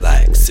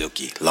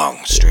silky, long,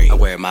 straight. I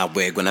wear my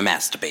wig when I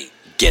masturbate.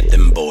 Get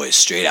them boys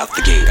straight out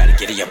the gate. Gotta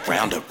get up,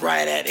 round up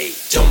right at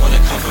 8. Don't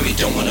wanna come for me,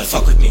 don't wanna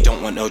fuck with me.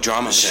 Don't want no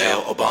drama,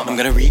 Michelle Obama. I'm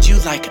gonna read you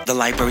like the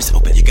library's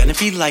open. You're gonna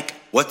be like,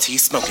 what's he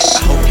smoking?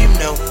 I hope you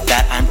know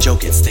that I'm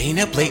joking. Staying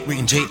up late,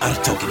 reading J out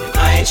of token.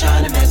 I ain't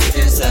trying to mess with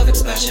your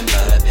self-expression,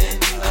 but I've been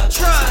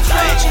uptown.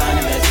 I ain't trying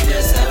to mess with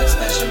your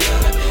self-expression,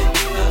 but I've been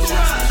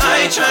uptown. I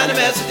ain't trying to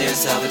mess with your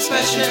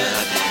self-expression, but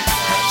I've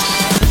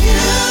been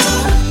uptown.